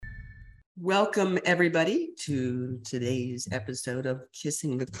Welcome, everybody, to today's episode of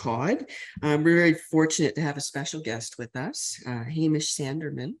Kissing the Cod. We're very fortunate to have a special guest with us. Hamish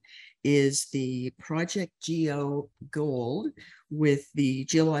Sandeman is the Project Geo Gold with the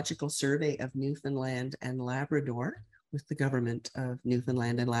Geological Survey of Newfoundland and Labrador, with the government of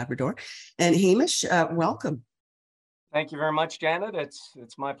Newfoundland and Labrador. And Hamish, welcome. Thank you very much, Janet.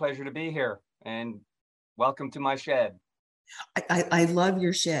 It's my pleasure to be here, and welcome to my shed. I love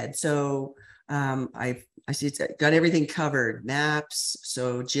your shed. So I see it's got everything covered. Maps,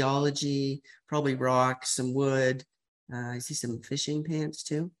 so geology, probably rocks, some wood. I see some fishing pants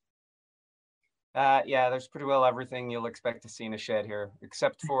too. Yeah, there's pretty well everything you'll expect to see in a shed here,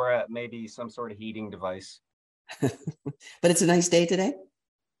 except for maybe some sort of heating device. But it's a nice day today.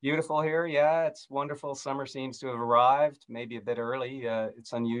 Beautiful here. Yeah, it's wonderful. Summer seems to have arrived, maybe a bit early.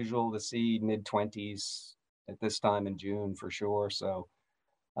 It's unusual to see mid-20s at this time in June for sure. So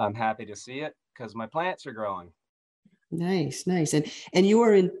I'm happy to see it because my plants are growing. Nice, nice. And you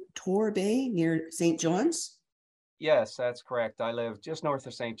are in Tor Bay near St. John's? Yes, that's correct. I live just north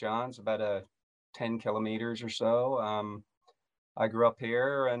of St. John's, about 10 kilometers or so. I grew up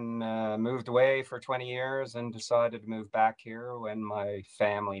here and moved away for 20 years and decided to move back here when my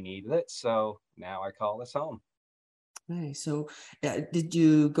family needed it. So now I call this home. Nice. So did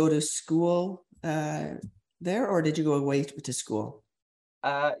you go to school there, or did you go away to school?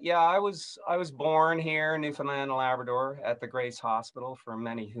 Yeah, I was born here in Newfoundland and Labrador at the Grace Hospital, for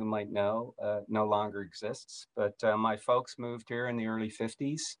many who might know, no longer exists. But my folks moved here in the early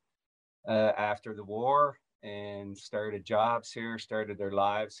 50s after the war and started jobs here, started their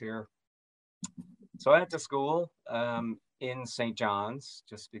lives here. So I went to school in St. John's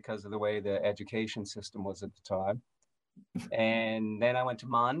just because of the way the education system was at the time. And then I went to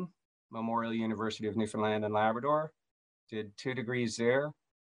MUN, Memorial University of Newfoundland and Labrador, did 2 degrees there,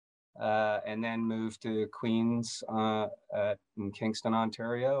 and then moved to Queen's in Kingston,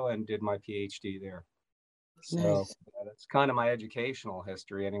 Ontario, and did my PhD there. So Nice. that's kind of my educational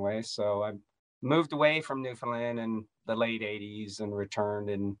history anyway. So I moved away from Newfoundland in the late 80s and returned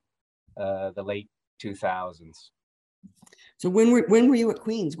in the late 2000s. So when were you at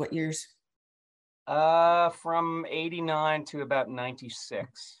Queen's? What years? From 89 to about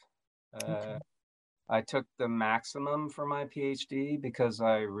 96. Okay. I took the maximum for my PhD because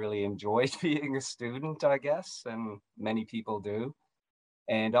I really enjoyed being a student, I guess, and many people do.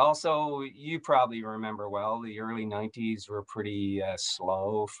 And also, you probably remember well, the early 90s were pretty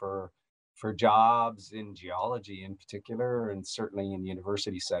slow for jobs in geology in particular, and certainly in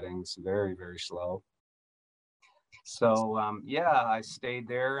university settings, very, very slow. So yeah, I stayed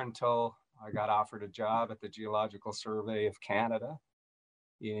there until I got offered a job at the Geological Survey of Canada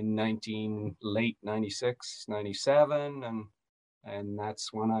in late 96, 97, and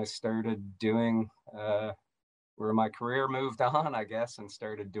that's when I started doing where my career moved on, I guess, and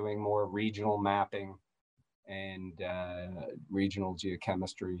started doing more regional mapping and regional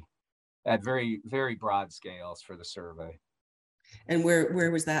geochemistry at very, very broad scales for the survey. And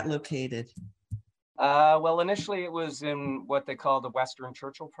where was that located? Well, initially it was in what they call the Western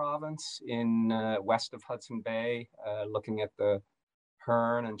Churchill province in west of Hudson Bay, looking at the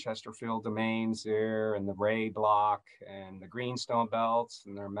Hearn and Chesterfield domains there, and the Ray Block and the Greenstone belts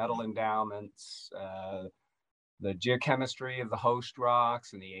and their metal endowments, the geochemistry of the host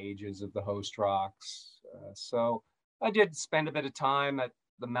rocks and the ages of the host rocks. So I did spend a bit of time at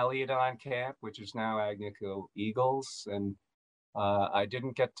the Meliodine camp, which is now Agnico Eagles, and I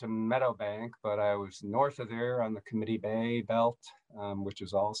didn't get to Meadowbank, but I was north of there on the Committee Bay belt, which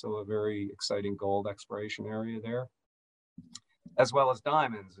is also a very exciting gold exploration area there, as well as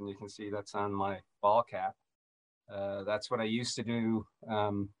diamonds. And you can see that's on my ball cap. That's what I used to do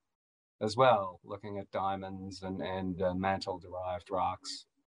as well, looking at diamonds and mantle-derived rocks.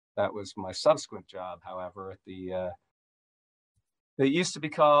 That was my subsequent job, however, at it used to be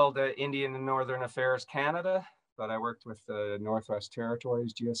called Indian and Northern Affairs Canada, but I worked with the Northwest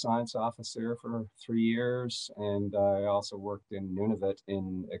Territories Geoscience Office there for 3 years, and I also worked in Nunavut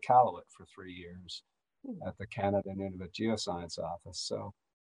in Iqaluit for 3 years at the Canada Nunavut Geoscience Office. So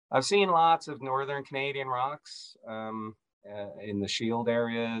I've seen lots of northern Canadian rocks in the shield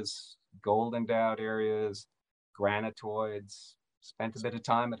areas, gold endowed areas, granitoids. Spent a bit of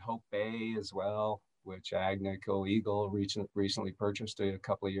time at Hope Bay as well, which Agnico Eagle recently purchased a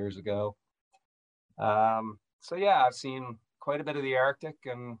couple of years ago. So yeah, I've seen quite a bit of the Arctic,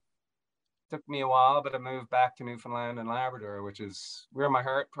 and it took me a while, but I moved back to Newfoundland and Labrador, which is where my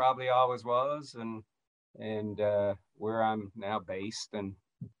heart probably always was, and where I'm now based, and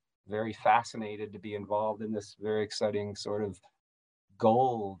very fascinated to be involved in this very exciting sort of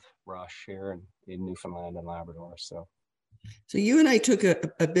gold rush here in Newfoundland and Labrador. So you and I took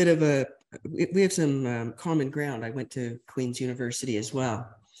a bit of we have some common ground. I went to Queen's University as well.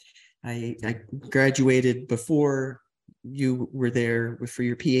 I graduated before you were there for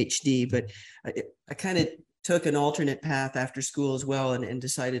your PhD, but I kind of took an alternate path after school as well, and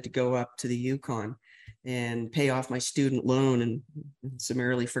decided to go up to the Yukon and pay off my student loan, and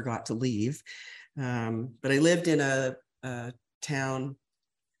summarily forgot to leave. But I lived in a town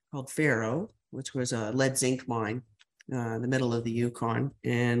called Faro, which was a lead zinc mine in the middle of the Yukon,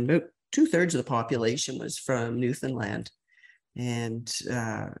 and about 2/3 of the population was from Newfoundland, and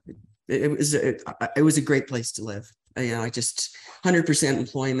it was a great place to live. I just 100%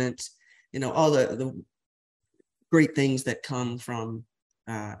 employment, all the great things that come from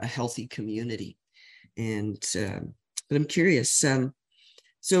a healthy community. And but I'm curious.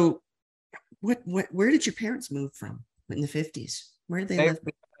 So, where did your parents move from in the 50s? Where did they live?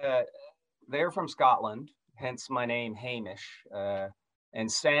 They're from Scotland, hence my name Hamish. And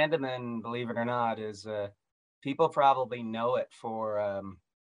Sandeman, believe it or not, is people probably know it for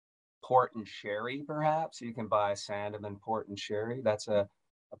port and sherry. Perhaps you can buy Sandeman port and sherry. That's a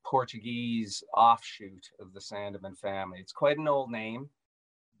Portuguese offshoot of the Sandeman family. It's quite an old name,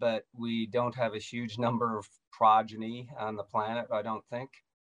 but we don't have a huge number of progeny on the planet, I don't think.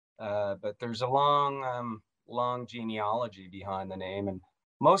 But there's a long genealogy behind the name, and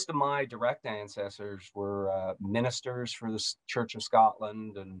most of my direct ancestors were ministers for the Church of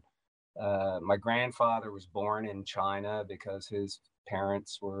Scotland, and my grandfather was born in China because his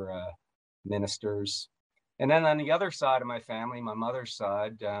parents were ministers. And then on the other side of my family, my mother's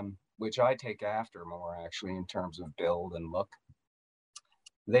side, which I take after more actually in terms of build and look,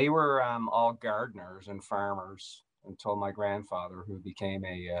 they were all gardeners and farmers until my grandfather, who became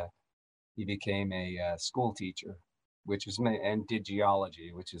a school teacher, and did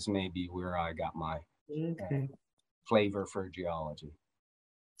geology, which is maybe where I got my flavor for geology.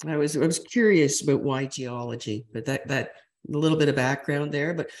 I was curious about why geology, but that a little bit of background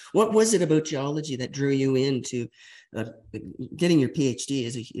there. But what was it about geology that drew you into getting your PhD?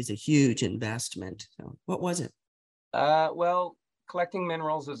 Is a huge investment. So what was it? Well, collecting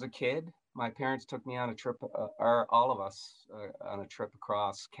minerals as a kid. My parents took me on a trip, or all of us, on a trip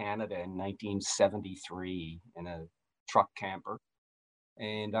across Canada in 1973 in a truck camper.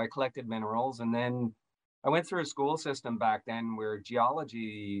 And I collected minerals. And then I went through a school system back then where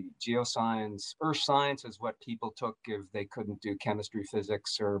geology, geoscience, earth science is what people took if they couldn't do chemistry,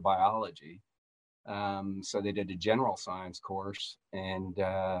 physics, or biology. So they did a general science course. And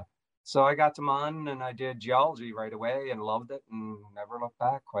so I got to MUN and I did geology right away and loved it and never looked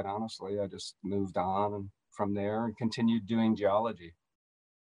back, quite honestly. I just moved on and from there and continued doing geology.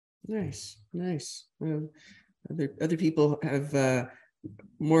 Nice. Well, other people have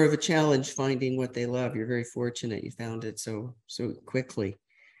more of a challenge finding what they love. You're very fortunate you found it so quickly.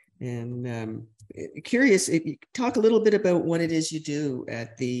 And curious, talk a little bit about what it is you do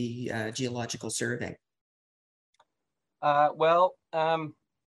at the Geological Survey.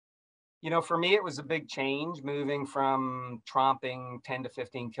 For me, it was a big change moving from tromping 10 to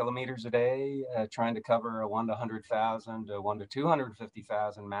 15 kilometers a day, trying to cover a 1 to 100,000 to 1 to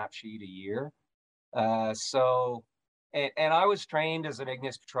 250,000 map sheet a year. And I was trained as an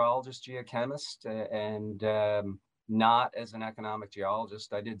igneous petrologist geochemist and not as an economic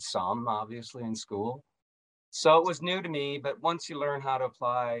geologist. I did some, obviously, in school. So it was new to me, but once you learn how to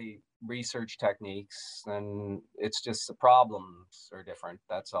apply research techniques, then it's just the problems are different,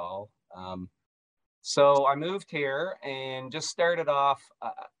 that's all. So I moved here and just started off,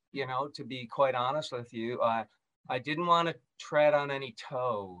 to be quite honest with you, I didn't want to tread on any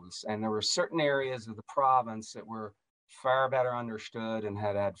toes. And there were certain areas of the province that were far better understood and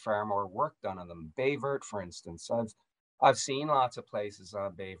had far more work done on them. Bayvert, for instance, I've seen lots of places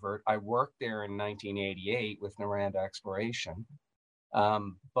on Bayvert. I worked there in 1988 with Noranda Exploration,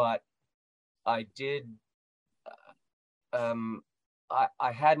 but I did.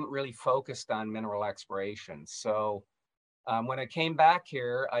 I hadn't really focused on mineral exploration. So when I came back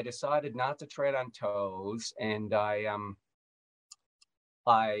here, I decided not to tread on toes, and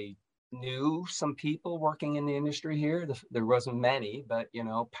I knew some people working in the industry here. There wasn't many, but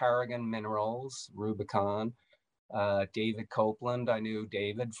Paragon Minerals, Rubicon, David Copeland. I knew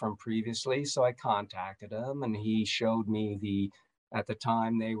David from previously, so I contacted him, and he showed me at the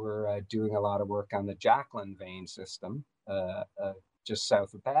time they were doing a lot of work on the Jacqueline vein system, just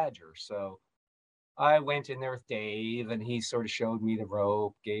south of Badger. So I went in there with Dave, and he sort of showed me the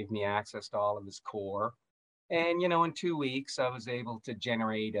rope, gave me access to all of his core. And, in 2 weeks, I was able to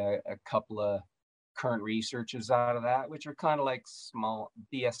generate a couple of current research is out of that, which are kind of like small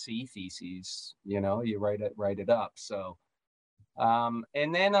BSc theses, you know, you write it up. So,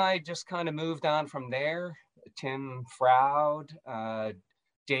 and then I just kind of moved on from there. Tim Froud,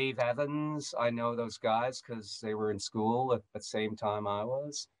 Dave Evans, I know those guys because they were in school at the same time I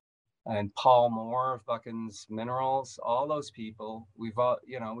was. And Paul Moore of Buckins Minerals, all those people, we've all,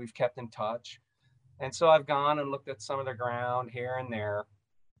 you know, we've kept in touch. And so I've gone and looked at some of the ground here and there.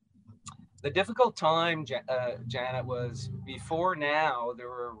 The difficult time, Janet, was before now, there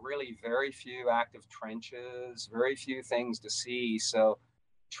were really very few active trenches, very few things to see. So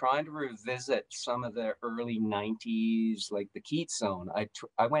trying to revisit some of the early 90s, like the Keats Zone,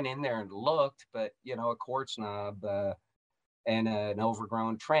 I went in there and looked, but, you know, a quartz knob and an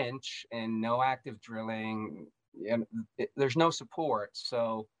overgrown trench and no active drilling, and there's no support.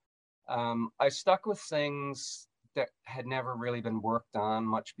 So I stuck with things that had never really been worked on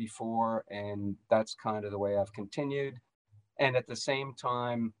much before, and that's kind of the way I've continued. And at the same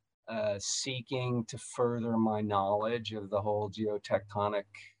time, seeking to further my knowledge of the whole geotectonic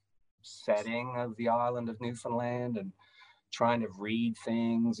setting of the island of Newfoundland, and trying to read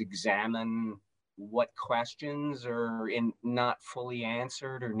things, examine what questions are not fully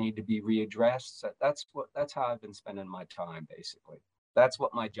answered or need to be readdressed. That's how I've been spending my time, basically. That's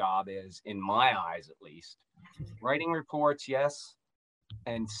what my job is, in my eyes at least. Writing reports, yes,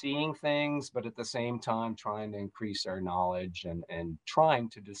 and seeing things, but at the same time trying to increase our knowledge and trying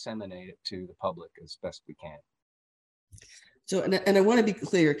to disseminate it to the public as best we can. So, and I want to be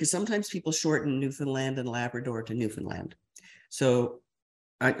clear, because sometimes people shorten Newfoundland and Labrador to Newfoundland. So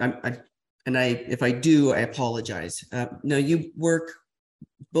if I do, I apologize. Now, you work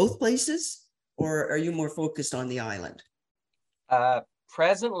both places, or are you more focused on the island?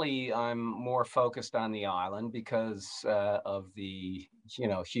 Presently, I'm more focused on the island because of the, you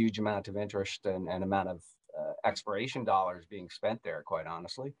know, huge amount of interest and amount of exploration dollars being spent there, quite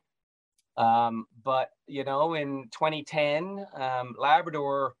honestly. But, you know, in 2010,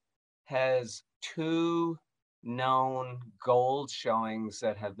 Labrador has 2 known gold showings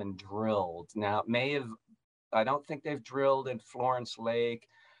that have been drilled. Now, I don't think they've drilled in Florence Lake.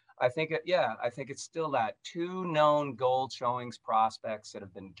 I think it's still that 2 known gold showings prospects that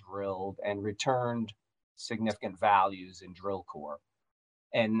have been drilled and returned significant values in drill core.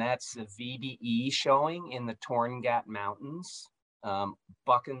 And that's the VBE showing in the Torngat Mountains.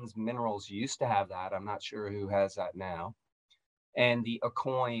 Buckins Minerals used to have that. I'm not sure who has that now. And the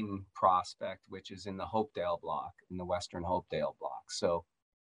Acoin prospect, which is in the Hopedale block, in the Western Hopedale block. So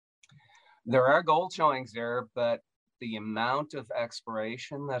there are gold showings there, but the amount of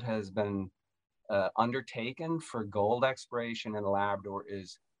exploration that has been undertaken for gold exploration in Labrador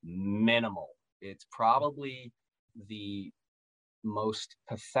is minimal. It's probably the most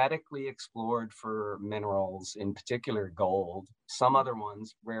pathetically explored for minerals, in particular gold, some other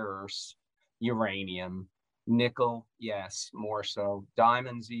ones, rare earths, uranium, nickel, yes, more so,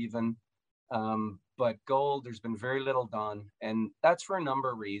 diamonds even. But gold, there's been very little done. And that's for a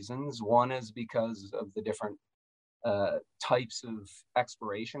number of reasons. One is because of the different types of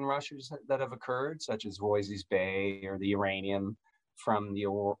exploration rushes that have occurred, such as Voisey's Bay or the uranium from the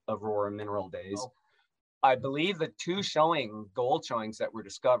Aurora mineral days. Oh. I believe the 2 gold showings that were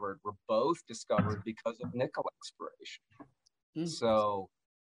discovered were both discovered because of nickel exploration. So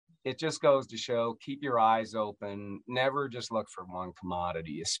it just goes to show, keep your eyes open, never just look for one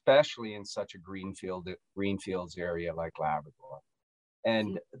commodity, especially in such a greenfields area like Labrador.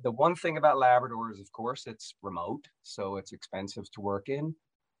 And the one thing about Labrador is, of course, it's remote, so it's expensive to work in,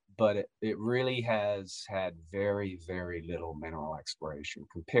 but it really has had very, very little mineral exploration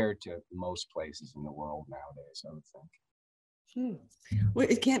compared to most places in the world nowadays, I would think. Well,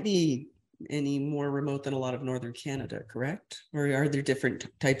 it can't be any more remote than a lot of northern Canada, correct? Or are there different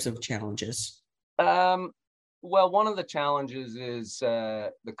types of challenges? Well, one of the challenges is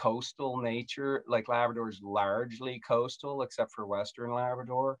the coastal nature. Like Labrador is largely coastal, except for Western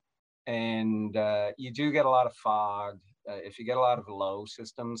Labrador. And you do get a lot of fog. If you get a lot of low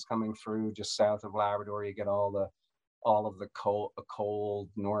systems coming through just south of Labrador, you get all of the cold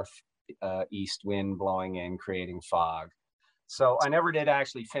northeast wind blowing in, creating fog. So I never did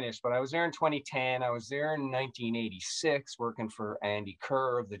actually finish, but I was there in 2010. I was there in 1986 working for Andy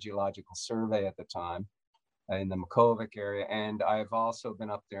Kerr of the Geological Survey at the time in the Makovic area. And I've also been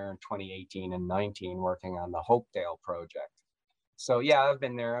up there in 2018 and 19 working on the Hopedale project. So yeah, I've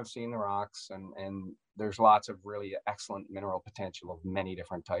been there, I've seen the rocks, and there's lots of really excellent mineral potential of many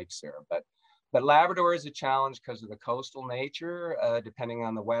different types there. But Labrador is a challenge because of the coastal nature. Depending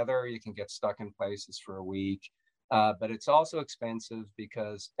on the weather, you can get stuck in places for a week. But it's also expensive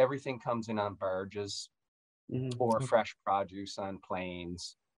because everything comes in on barges or fresh produce on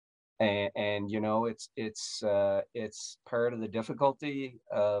planes. And it's part of the difficulty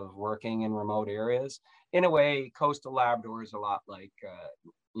of working in remote areas. In a way, coastal Labrador is a lot like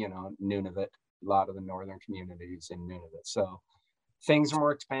Nunavut, a lot of the northern communities in Nunavut. So things are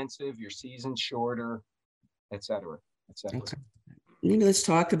more expensive, your season's shorter, et cetera, et cetera. Okay. Let's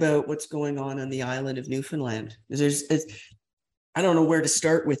talk about what's going on the island of Newfoundland. I don't know where to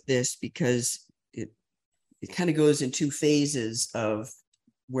start with this because it kind of goes in two phases of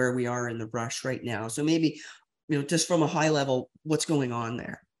where we are in the brush right now. So maybe, just from a high level, what's going on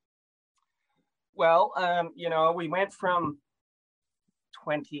there? Well, we went from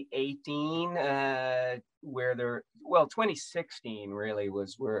 2018, 2016 really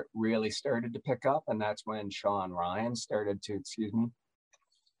was where it really started to pick up. And that's when Sean Ryan started to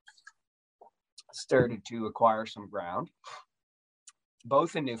acquire some ground,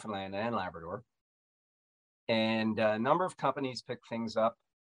 both in Newfoundland and Labrador. And a number of companies picked things up.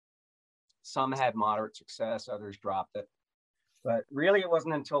 Some had moderate success, others dropped it. But really, it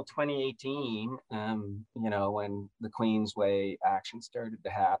wasn't until 2018, when the Queensway action started to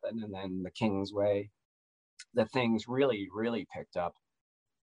happen, and then the Kingsway, that things really, really picked up.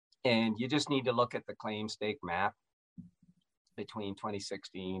 And you just need to look at the claim stake map between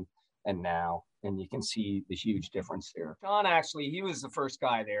 2016 and now, and you can see the huge difference there. Sean, actually, he was the first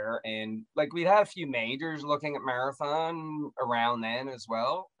guy there, and we had a few majors looking at Marathon around then as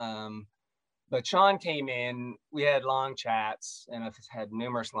well. But Sean came in, we had long chats, and I've had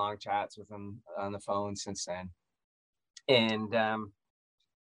numerous long chats with him on the phone since then. And,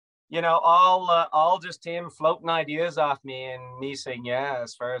 all just him floating ideas off me and me saying, yeah,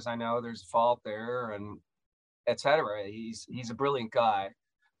 as far as I know, there's a fault there, and et cetera. He's a brilliant guy.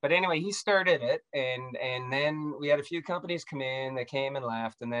 But anyway, he started it, and then we had a few companies come in, they came and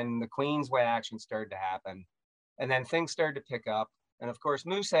left, and then the Queensway action started to happen. And then things started to pick up. And of course,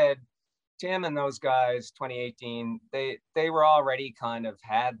 Moosehead, Tim and those guys, 2018, they were already kind of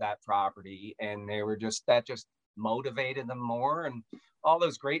had that property, and that just motivated them more, and all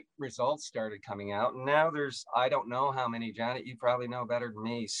those great results started coming out. And now there's, I don't know how many, Janet, you probably know better than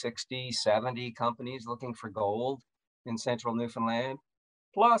me, 60, 70 companies looking for gold in central Newfoundland.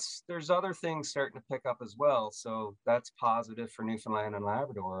 Plus, there's other things starting to pick up as well. So that's positive for Newfoundland and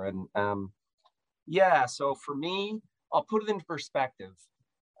Labrador. And so for me, I'll put it into perspective.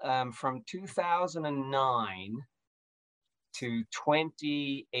 From 2009 to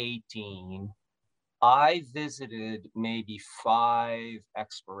 2018, I visited maybe 5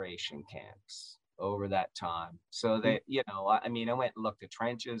 exploration camps over that time. So that, I went and looked at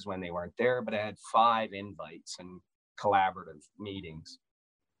trenches when they weren't there, but I had 5 invites and collaborative meetings.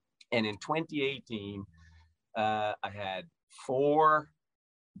 And in 2018, I had 4,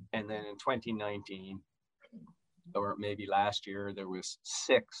 and then in 2019, or maybe last year, there was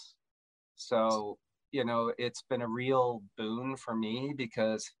 6. So, it's been a real boon for me,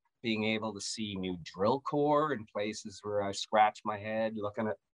 because being able to see new drill core in places where I scratched my head looking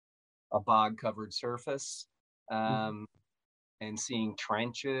at a bog covered surface, and seeing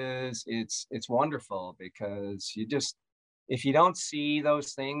trenches, it's wonderful, because if you don't see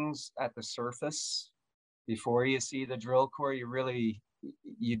those things at the surface before you see the drill core, you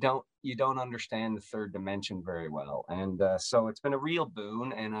don't understand the third dimension very well. And so it's been a real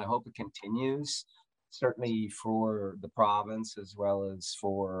boon, and I hope it continues, certainly for the province, as well as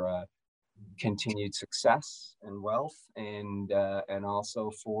for continued success and wealth, and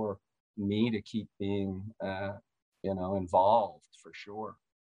also for me to keep being involved, for sure.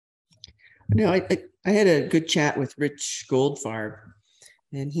 I had a good chat with Rich Goldfarb,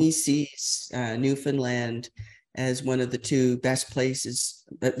 and he sees Newfoundland as one of the 2 best places,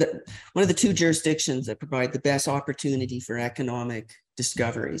 one of the 2 jurisdictions that provide the best opportunity for economic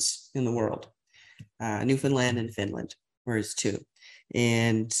discoveries in the world. Newfoundland and Finland were his 2.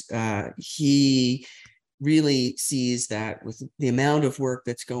 And he really sees that with the amount of work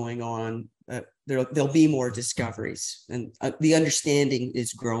that's going on, there'll be more discoveries, and the understanding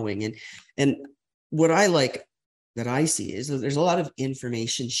is growing. And what I like that I see is there's a lot of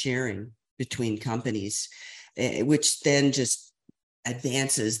information sharing between companies, which then just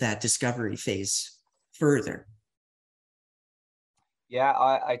advances that discovery phase further. Yeah,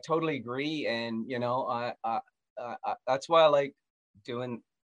 I totally agree. And, that's why I like doing,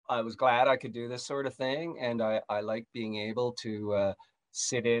 I was glad I could do this sort of thing. And I like being able to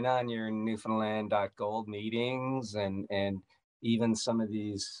sit in on your Newfoundland.gold meetings, and even some of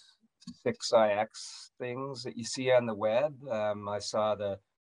these 6IX things that you see on the web. I saw the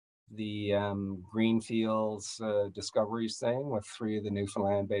Greenfields Discoveries thing with 3 of the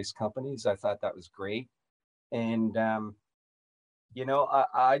Newfoundland-based companies. I thought that was great. And, I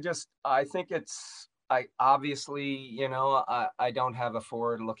think I obviously, I don't have a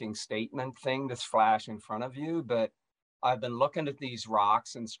forward-looking statement thing to flash in front of you, but I've been looking at these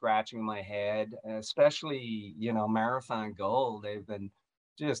rocks and scratching my head, especially, Marathon Gold. They've been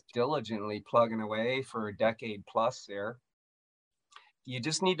just diligently plugging away for a decade plus there. You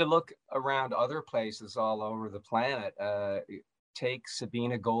just need to look around other places all over the planet. Take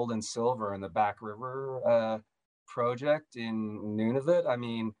Sabina Gold and Silver in the Back River project in Nunavut. I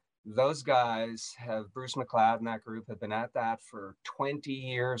mean, those guys Bruce McLeod and that group have been at that for 20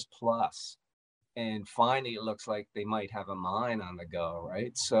 years plus. And finally, it looks like they might have a mine on the go,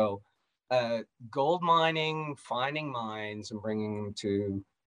 right? So gold mining, finding mines and bringing them to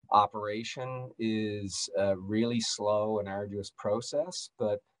operation is a really slow and arduous process.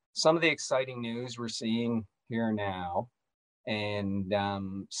 But some of the exciting news we're seeing here now, and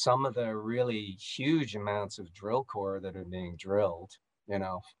some of the really huge amounts of drill core that are being drilled,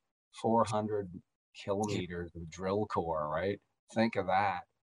 400 kilometers of drill core, right? Think of that.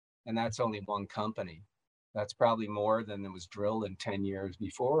 And that's only one company. That's probably more than was drilled in 10 years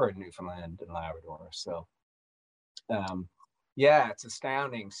before in Newfoundland and Labrador. So, it's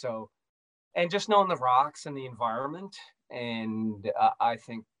astounding. So, and just knowing the rocks and the environment, and I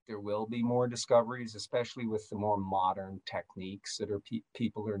think there will be more discoveries, especially with the more modern techniques that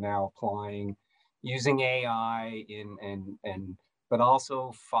people are now applying, using AI but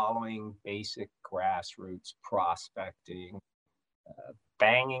also following basic grassroots prospecting.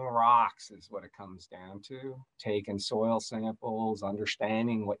 Banging rocks is what it comes down to. Taking soil samples,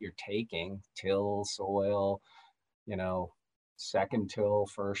 understanding what you're taking, till, soil, second till,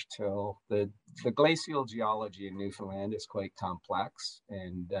 first till. The glacial geology in Newfoundland is quite complex,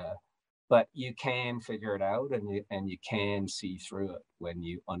 and but you can figure it out, and you can see through it when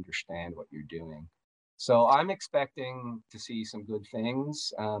you understand what you're doing. So I'm expecting to see some good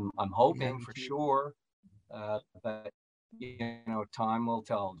things. I'm hoping for sure, but time will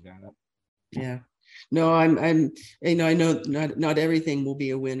tell, Janet. Yeah. No, I'm, I know not everything will be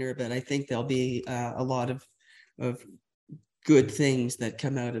a winner, but I think there'll be a lot of good things that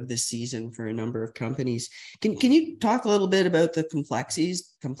come out of this season for a number of companies. Can you talk a little bit about the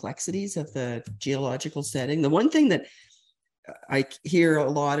complexities of the geological setting? The one thing that I hear a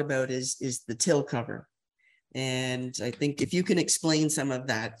lot about is the till cover. And I think if you can explain some of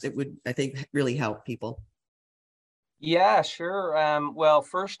that, it would, I think, really help people. Yeah, sure. Well,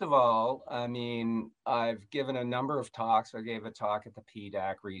 first of all, I mean, I've given a number of talks. I gave a talk at the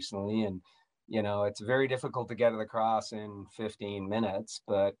PDAC recently, and it's very difficult to get it across in 15 minutes.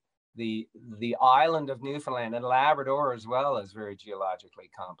 But the island of Newfoundland and Labrador as well is very geologically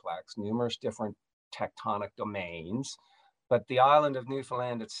complex, numerous different tectonic domains. But the island of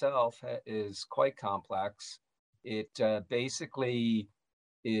Newfoundland itself is quite complex. It basically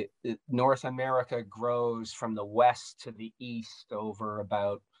North America grows from the west to the east over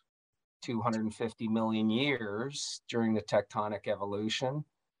about 250 million years during the tectonic evolution.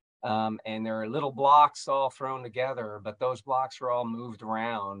 And there are little blocks all thrown together, but those blocks are all moved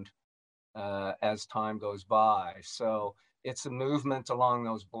around as time goes by. So it's a movement along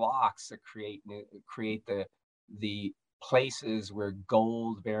those blocks that create the places where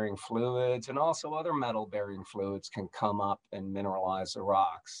gold-bearing fluids and also other metal-bearing fluids can come up and mineralize the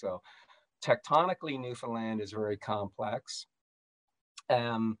rocks. So tectonically, Newfoundland is very complex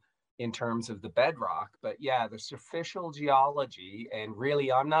in terms of the bedrock. But yeah, the superficial geology, and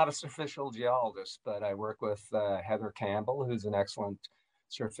really, I'm not a superficial geologist, but I work with Heather Campbell, who's an excellent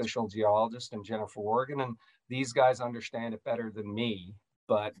superficial geologist, and Jennifer Worgan, and these guys understand it better than me.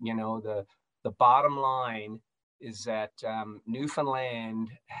 But the bottom line is that Newfoundland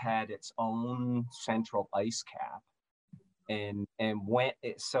had its own central ice cap, and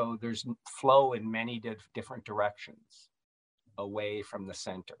so there's flow in many different directions away from the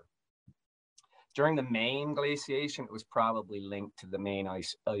center. During the main glaciation, it was probably linked to the main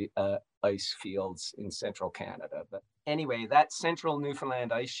ice fields in central Canada. But anyway, that central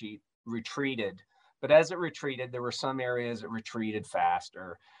Newfoundland ice sheet retreated. But as it retreated, there were some areas that retreated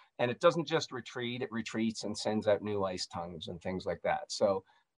faster. And it doesn't just retreat, it retreats and sends out new ice tongues and things like that. So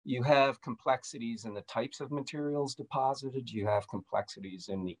you have complexities in the types of materials deposited. You have complexities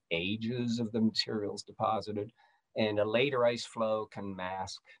in the ages of the materials deposited. And a later ice flow can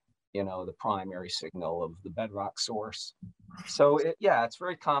mask, the primary signal of the bedrock source. So it's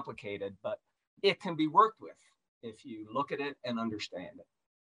very complicated, but it can be worked with if you look at it and understand it.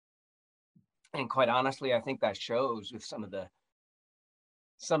 And quite honestly, I think that shows with some of the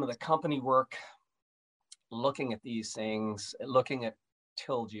some of the company work looking at these things, looking at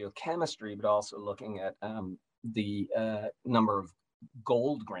till geochemistry, but also looking at the number of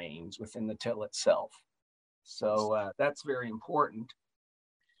gold grains within the till itself. So that's very important.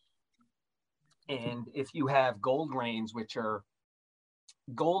 And if you have gold grains, which are,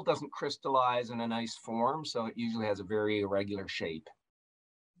 gold doesn't crystallize in a nice form, so it usually has a very irregular shape.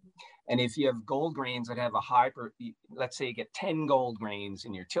 And if you have gold grains that have a let's say you get 10 gold grains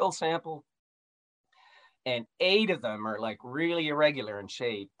in your till sample, and 8 of them are like really irregular in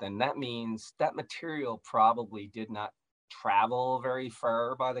shape, then that means that material probably did not travel very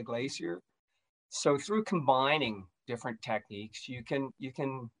far by the glacier. So through combining different techniques, you can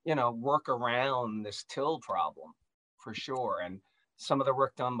work around this till problem for sure. And some of the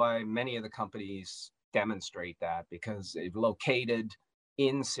work done by many of the companies demonstrate that, because they've located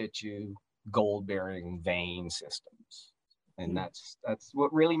in situ gold bearing vein systems. And that's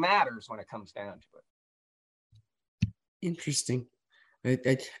what really matters when it comes down to it. Interesting.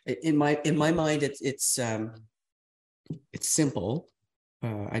 In my mind, it's simple.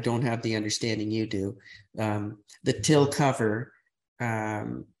 I don't have the understanding you do. The till cover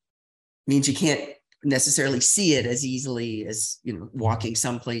means you can't necessarily see it as easily as, walking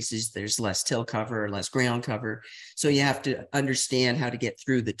some places. There's less till cover or less ground cover, so you have to understand how to get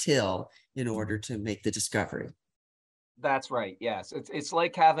through the till in order to make the discovery. That's right. Yes, it's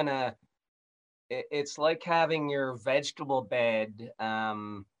like having your vegetable bed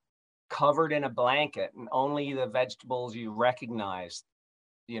covered in a blanket, and only the vegetables you recognize.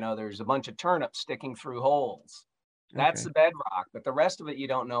 There's a bunch of turnips sticking through holes. That's the bedrock, but the rest of it, you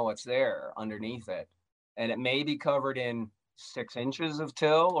don't know what's there underneath it. And it may be covered in 6 inches of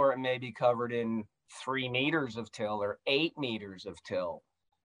till, or it may be covered in 3 meters of till or 8 meters of till.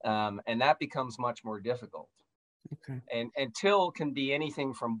 And that becomes much more difficult. Okay. And till can be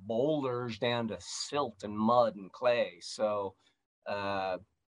anything from boulders down to silt and mud and clay. So, that's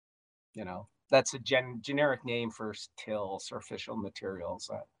a generic name for till, surficial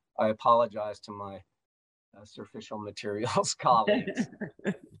materials. I apologize to my surficial materials colleagues.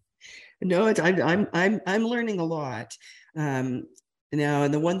 No, I'm learning a lot now,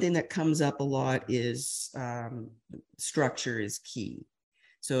 and the one thing that comes up a lot is structure is key.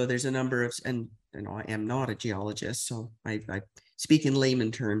 So there's a number of, and I am not a geologist, so I speak in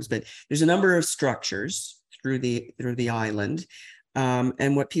layman terms, but there's a number of structures through the island.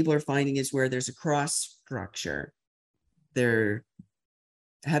 And what people are finding is where there's a cross structure, they're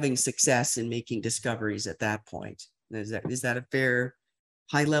having success in making discoveries at that point. Is that a fair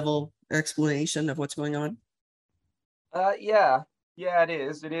high level explanation of what's going on? Yeah, it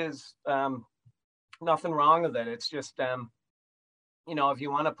is. It is. Nothing wrong with it. It's just, if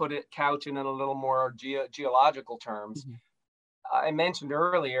you want to couch in a little more geological terms, I mentioned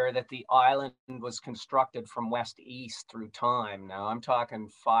earlier that the island was constructed from west to east through time. Now I'm talking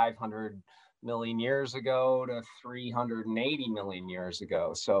 500 million years ago to 380 million years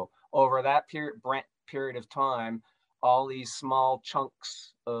ago. So over that period of time, all these small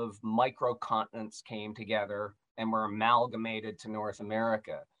chunks of microcontinents came together and were amalgamated to North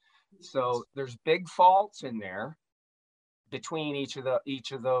America. So there's big faults in there between each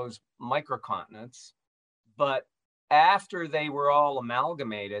of those microcontinents, but after they were all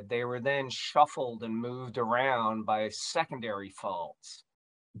amalgamated, they were then shuffled and moved around by secondary faults.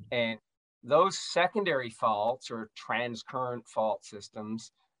 And those secondary faults, or transcurrent fault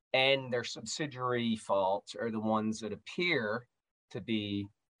systems, and their subsidiary faults are the ones that appear to be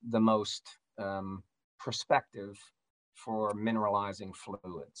the most prospective for mineralizing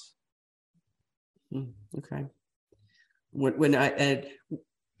fluids. Okay. When I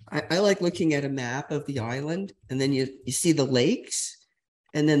like looking at a map of the island, and then you see the lakes,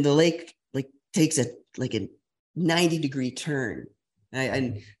 and then the lake takes a 90-degree turn.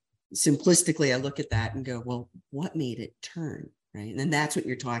 And simplistically, I look at that and go, well, what made it turn, right? And then that's what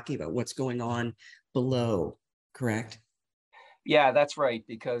you're talking about, what's going on below, correct? Yeah, that's right.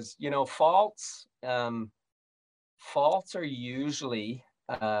 Because faults are usually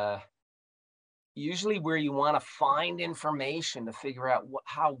where you want to find information to figure out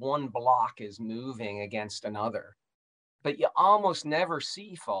how one block is moving against another. But you almost never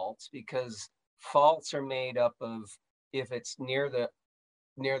see faults, because faults are made up of, if it's near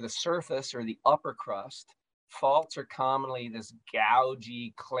the surface or the upper crust, faults are commonly this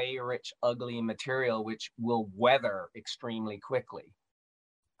gougy, clay-rich, ugly material which will weather extremely quickly.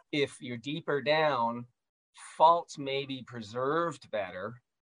 If you're deeper down, faults may be preserved better,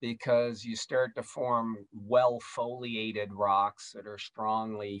 because you start to form well-foliated rocks that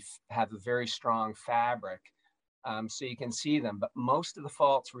have a very strong fabric, So you can see them. But most of the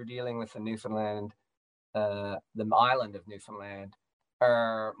faults we're dealing with in Newfoundland, the island of Newfoundland,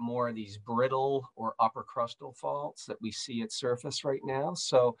 are more of these brittle or upper crustal faults that we see at surface right now.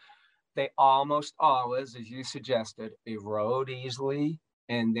 So they almost always, as you suggested, erode easily,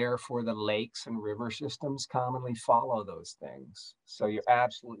 and therefore the lakes and river systems commonly follow those things. So you're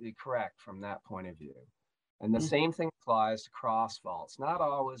absolutely correct from that point of view. And the same thing applies to cross faults. Not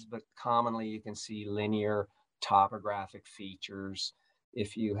always, but commonly you can see linear topographic features.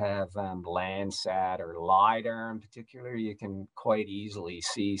 If you have Landsat or LiDAR in particular, you can quite easily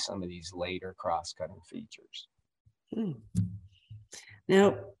see some of these later cross-cutting features.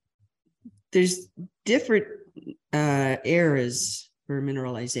 Now, there's different eras for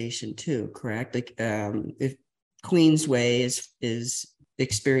mineralization too, correct? Like if Queensway is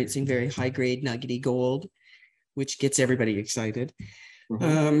experiencing very high-grade nuggety gold, which gets everybody excited.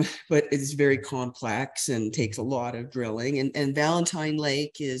 But it's very complex and takes a lot of drilling. And Valentine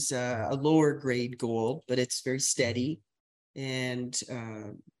Lake is a lower grade gold, but it's very steady and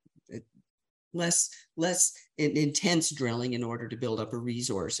less intense drilling in order to build up a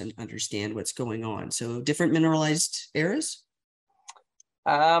resource and understand what's going on. So different mineralized eras?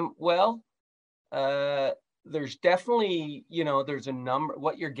 There's definitely, there's a number.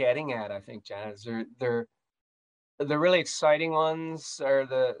 What you're getting at, I think, Janet, is the really exciting ones are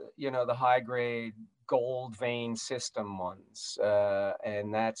the high grade gold vein system ones,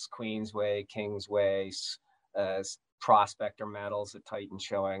 and that's Queensway, Kingsway, Prospector metals at Titan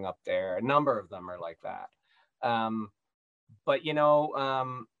showing up there. A number of them are like that. But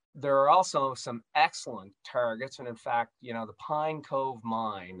there are also some excellent targets, and in fact, the Pine Cove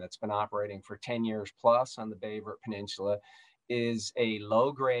mine that's been operating for 10 years plus on the Bayburt Peninsula is a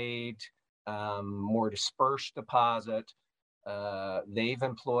low grade, more dispersed deposit. They've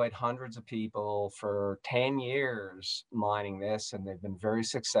employed hundreds of people for 10 years mining this, and they've been very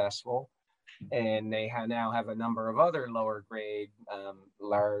successful. And they now have a number of other lower grade,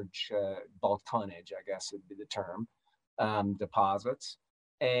 large bulk tonnage, I guess would be the term, deposits.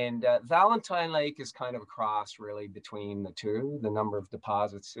 And Valentine Lake is kind of a cross really between the two, the number of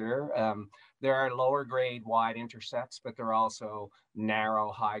deposits there. There are lower grade wide intercepts, but there are also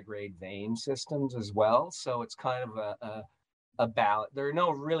narrow high grade vein systems as well. So it's kind of a balance. There are no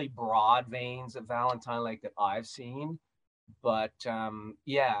really broad veins at Valentine Lake that I've seen, but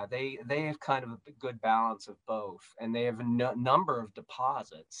they have kind of a good balance of both. And they have a number of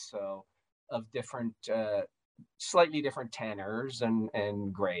deposits, so of different slightly different tenors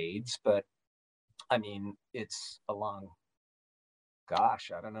and grades, but I mean, it's along,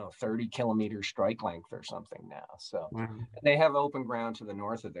 gosh, I don't know, 30 kilometer strike length or something now. So they have open ground to the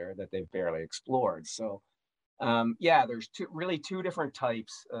north of there that they've barely explored. So there's two different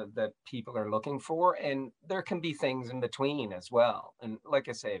types that people are looking for, and there can be things in between as well. And like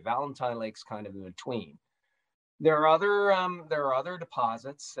I say, Valentine Lake's kind of in between. There are other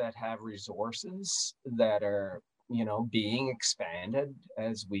deposits that have resources that are, being expanded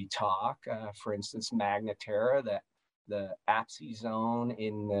as we talk. For instance, Magna Terra, the APSI zone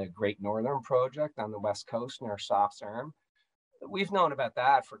in the Great Northern Project on the west coast near Soft's Arm. We've known about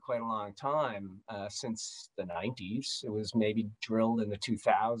that for quite a long time, since the 90s. It was maybe drilled in the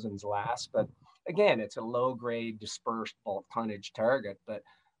 2000s last, but again, it's a low-grade dispersed bulk tonnage target. But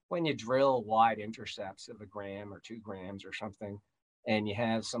when you drill wide intercepts of 1 gram or 2 grams or something, and you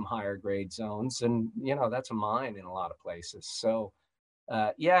have some higher grade zones, and that's a mine in a lot of places. So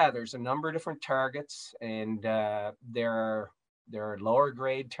there's a number of different targets, and there are lower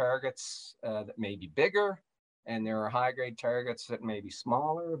grade targets that may be bigger, and there are high grade targets that may be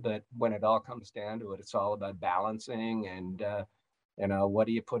smaller. But when it all comes down to it, it's all about balancing and what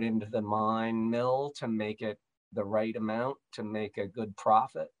do you put into the mine mill to make it the right amount to make a good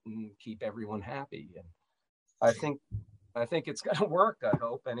profit and keep everyone happy. And I think it's going to work. I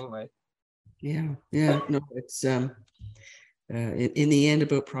hope anyway. Yeah. No, it's in the end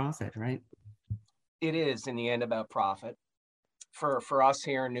about profit, right? It is in the end about profit. For us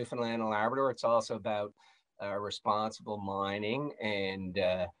here in Newfoundland and Labrador, it's also about responsible mining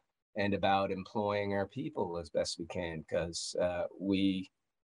and about employing our people as best we can, because we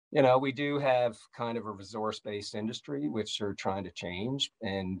do have kind of a resource-based industry, which they're trying to change,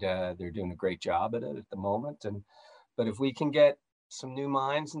 and they're doing a great job at it at the moment. But if we can get some new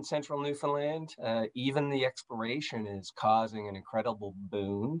mines in central Newfoundland, even the exploration is causing an incredible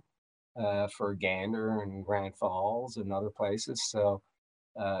boon for Gander and Grand Falls and other places. So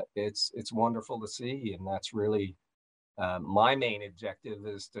it's wonderful to see, and that's really my main objective,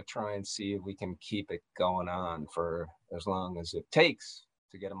 is to try and see if we can keep it going on for as long as it takes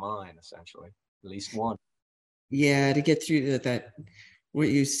to get a mine, essentially, at least one. Yeah, to get through that, what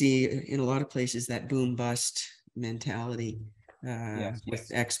you see in a lot of places, that boom bust mentality Yes.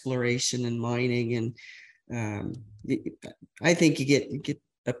 with exploration and mining, and um, I think you get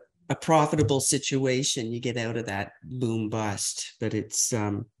a profitable situation, you get out of that boom bust, but it's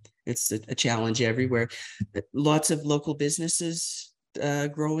a challenge everywhere. Lots of local businesses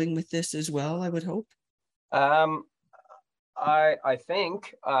growing with this as well, I would hope. Um, I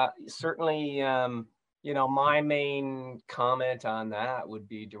think certainly, my main comment on that would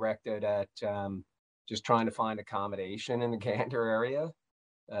be directed at just trying to find accommodation in the Gander area.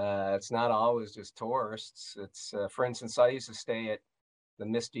 It's not always just tourists. It's for instance, I used to stay at the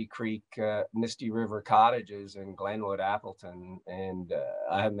Misty River Cottages in Glenwood, Appleton, and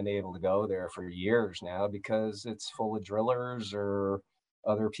I haven't been able to go there for years now because it's full of drillers or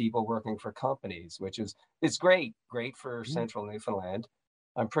other people working for companies, which is it's great for central Newfoundland.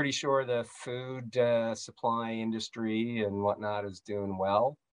 I'm pretty sure the food supply industry and whatnot is doing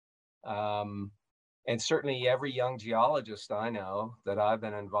well. Um, and certainly every young geologist I know that I've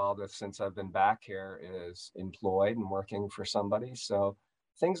been involved with since I've been back here is employed and working for somebody. So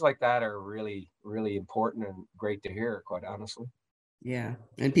things like that are really, really important and great to hear, quite honestly. Yeah,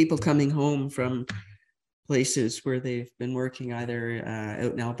 and people coming home from places where they've been working either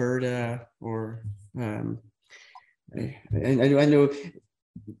out in Alberta or I know,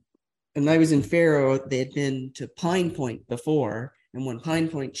 and I was in Faro, they had been to Pine Point before, and when Pine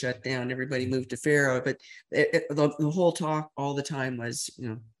Point shut down, everybody moved to Faro. But the whole talk all the time was,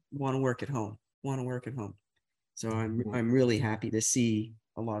 want to work at home, want to work at home. So I'm really happy to see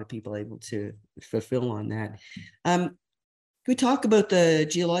a lot of people able to fulfill on that. Can we talk about the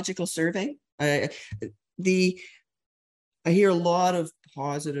geological survey? The I hear a lot of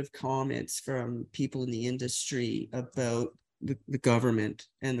positive comments from people in the industry about the government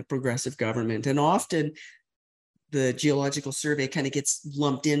and the progressive government. And often the geological survey kind of gets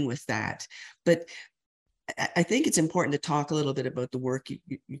lumped in with that. But I think it's important to talk a little bit about the work you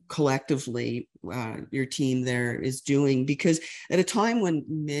collectively, your team there is doing, because at a time when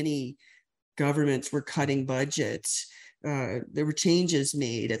many governments were cutting budgets, there were changes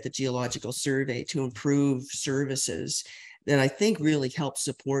made at the Geological Survey to improve services that I think really help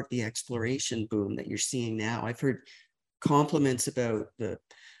support the exploration boom that you're seeing now. I've heard compliments about the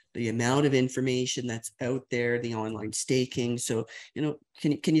amount of information that's out there, the online staking. So,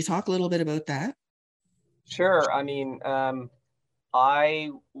 can you talk a little bit about that? Sure. I mean,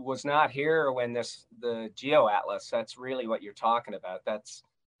 I was not here when the Geo Atlas, that's really what you're talking about. That's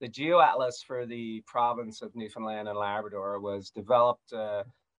the Geo Atlas for the province of Newfoundland and Labrador was developed a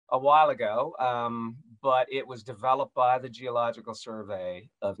while ago, but it was developed by the Geological Survey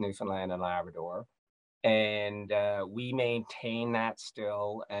of Newfoundland and Labrador. And we maintain that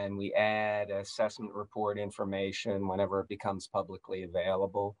still, and we add assessment report information whenever it becomes publicly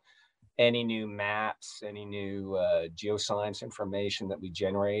available. Any new maps, any new geoscience information that we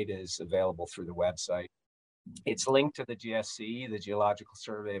generate is available through the website. It's linked to the GSC, the Geological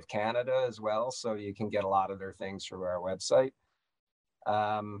Survey of Canada, as well, so you can get a lot of their things through our website.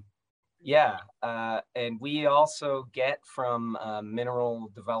 And we also get from mineral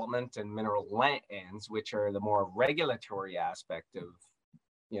development and mineral lands, which are the more regulatory aspect of,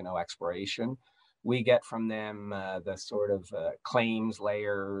 exploration. We get from them the sort of claims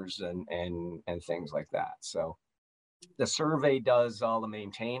layers and things like that. So the survey does all the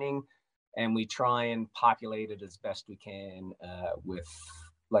maintaining, and we try and populate it as best we can with,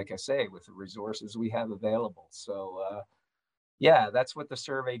 like I say, with the resources we have available. So that's what the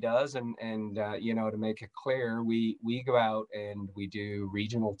survey does. And to make it clear, we go out and we do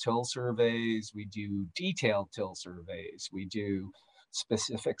regional till surveys, we do detailed till surveys, we do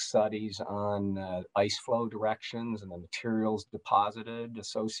specific studies on ice flow directions and the materials deposited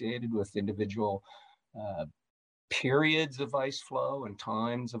associated with individual periods of ice flow and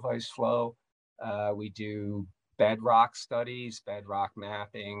times of ice flow. We do bedrock studies, bedrock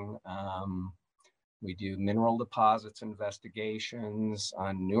mapping. We do mineral deposits investigations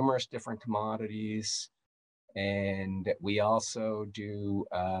on numerous different commodities. And we also do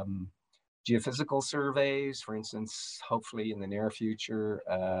geophysical surveys. For instance, hopefully in the near future,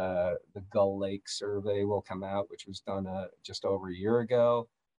 the Gull Lake survey will come out, which was done just over a year ago.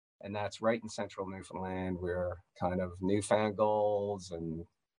 And that's right in central Newfoundland, where kind of newfangolds and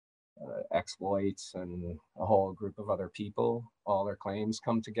exploits and a whole group of other people, all their claims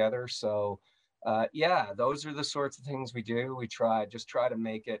come together. So those are the sorts of things we do. We try to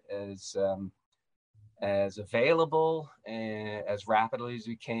make it as available and as rapidly as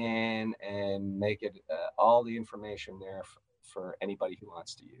we can, and make it all the information there for anybody who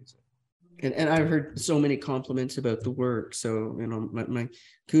wants to use it. And I've heard so many compliments about the work. So, my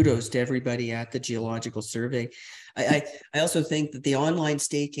kudos to everybody at the Geological Survey. I also think that the online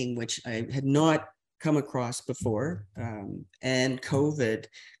staking, which I had not come across before, and COVID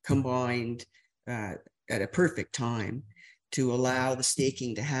combined at a perfect time to allow the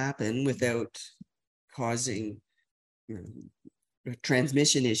staking to happen without causing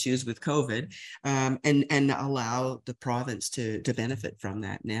transmission issues with COVID, and allow the province to benefit from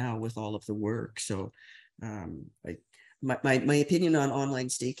that now with all of the work. So my opinion on online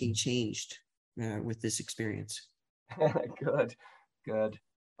staking changed with this experience. Good.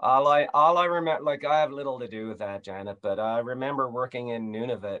 All I remember, like, I have little to do with that, Janet, but I remember working in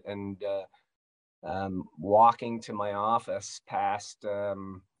Nunavut and walking to my office past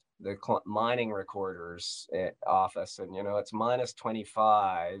the mining recorder's office, and it's minus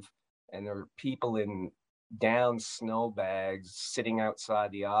 25, and there are people in down snow bags sitting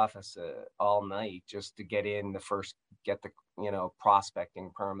outside the office all night just to get the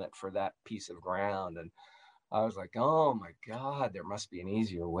prospecting permit for that piece of ground. And I was like, oh my God, there must be an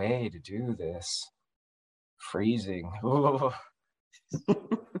easier way to do this. Freezing.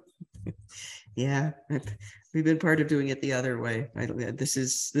 Yeah, we've been part of doing it the other way. This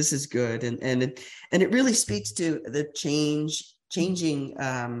is good, and it really speaks to the changing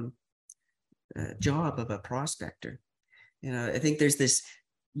job of a prospector. I think there's this,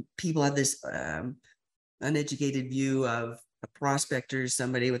 people have this uneducated view of a prospector as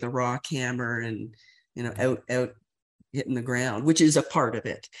somebody with a rock hammer and out hitting the ground, which is a part of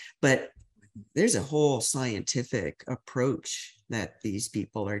it, but there's a whole scientific approach that these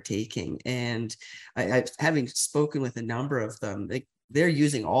people are taking. And having spoken with a number of them, they're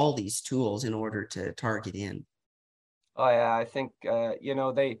using all these tools in order to target in. Oh yeah, I think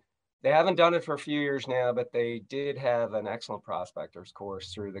they haven't done it for a few years now, but they did have an excellent prospectors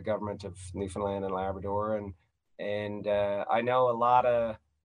course through the government of Newfoundland and Labrador, and I know a lot of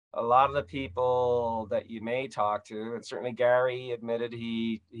the people that you may talk to, and certainly Gary admitted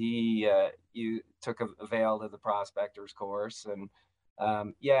he you took avail of the prospectors course, and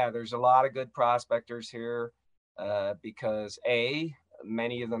yeah, there's a lot of good prospectors here because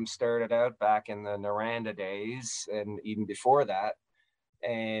many of them started out back in the Noranda days and even before that,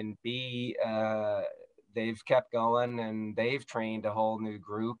 and B, they've kept going and they've trained a whole new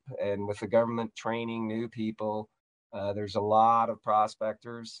group, and with the government training new people, there's a lot of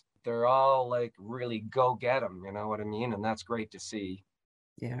prospectors. They're all like really go get them, you know what I mean? And that's great to see.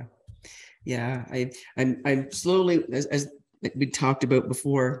 Yeah. I'm slowly, as we talked about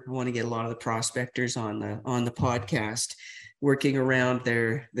before, I want to get a lot of the prospectors on the podcast, working around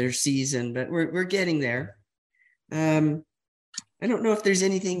their season, but we're getting there. I don't know if there's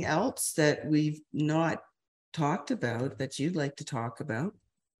anything else that we've not talked about that you'd like to talk about.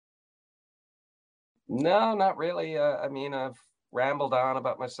 No, not really. I mean, I've rambled on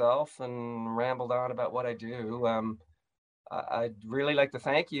about myself and rambled on about what I do. I'd really like to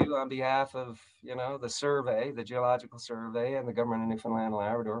thank you on behalf of, the survey, the Geological Survey, and the government of Newfoundland and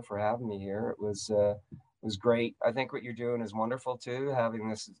Labrador for having me here. It was great. I think what you're doing is wonderful too, having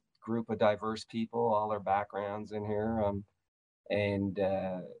this group of diverse people, all their backgrounds in here, and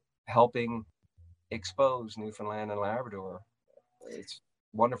helping expose Newfoundland and Labrador. It's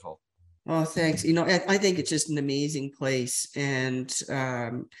wonderful. Oh, thanks. I think it's just an amazing place, and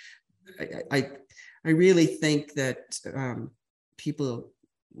I really think that people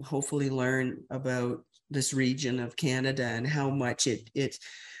hopefully learn about this region of Canada and how much it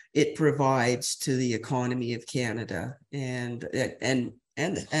provides to the economy of Canada and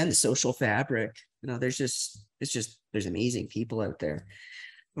the social fabric. There's amazing people out there.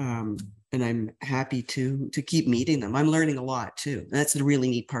 And I'm happy to keep meeting them. I'm learning a lot too. That's the really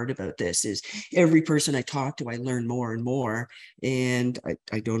neat part about this is every person I talk to, I learn more and more. And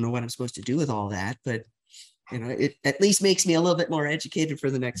I don't know what I'm supposed to do with all that, but it at least makes me a little bit more educated for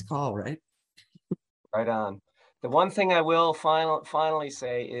the next call, right? Right on. The one thing I will finally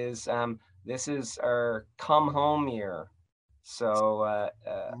say is this is our come home year. So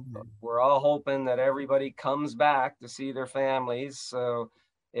we're all hoping that everybody comes back to see their families. So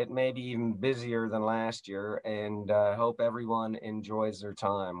it may be even busier than last year, and I hope everyone enjoys their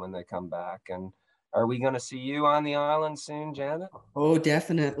time when they come back. And are we going to see you on the island soon, Janet? Oh,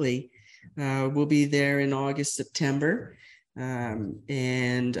 definitely. We'll be there in August, September.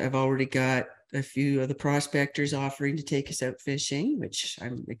 And I've already got a few of the prospectors offering to take us out fishing, which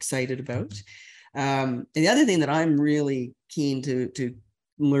I'm excited about. And the other thing that I'm really keen to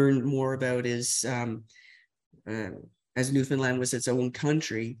learn more about is as Newfoundland was its own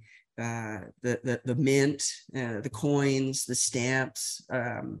country, the mint, the coins, the stamps.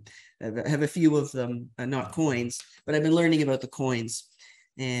 I have a few of them, not coins, but I've been learning about the coins.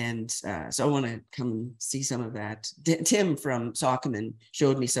 And so I want to come and see some of that. Tim from Sockman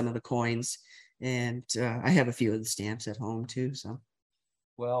showed me some of the coins, and I have a few of the stamps at home too. So,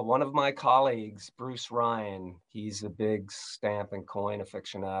 well, one of my colleagues, Bruce Ryan, he's a big stamp and coin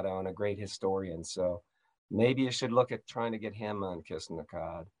aficionado and a great historian. So maybe you should look at trying to get him on Kissing the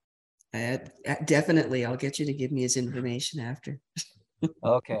Cod. Definitely, I'll get you to give me his information after.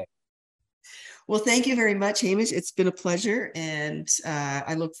 Okay. Well, thank you very much, Hamish. It's been a pleasure, and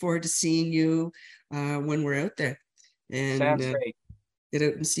I look forward to seeing you when we're out there. And sounds great. Get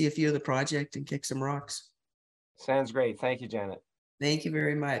out and see a few of the project and kick some rocks. Sounds great. Thank you, Janet. Thank you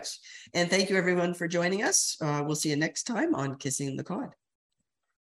very much. And thank you, everyone, for joining us. We'll see you next time on Kissing the Cod.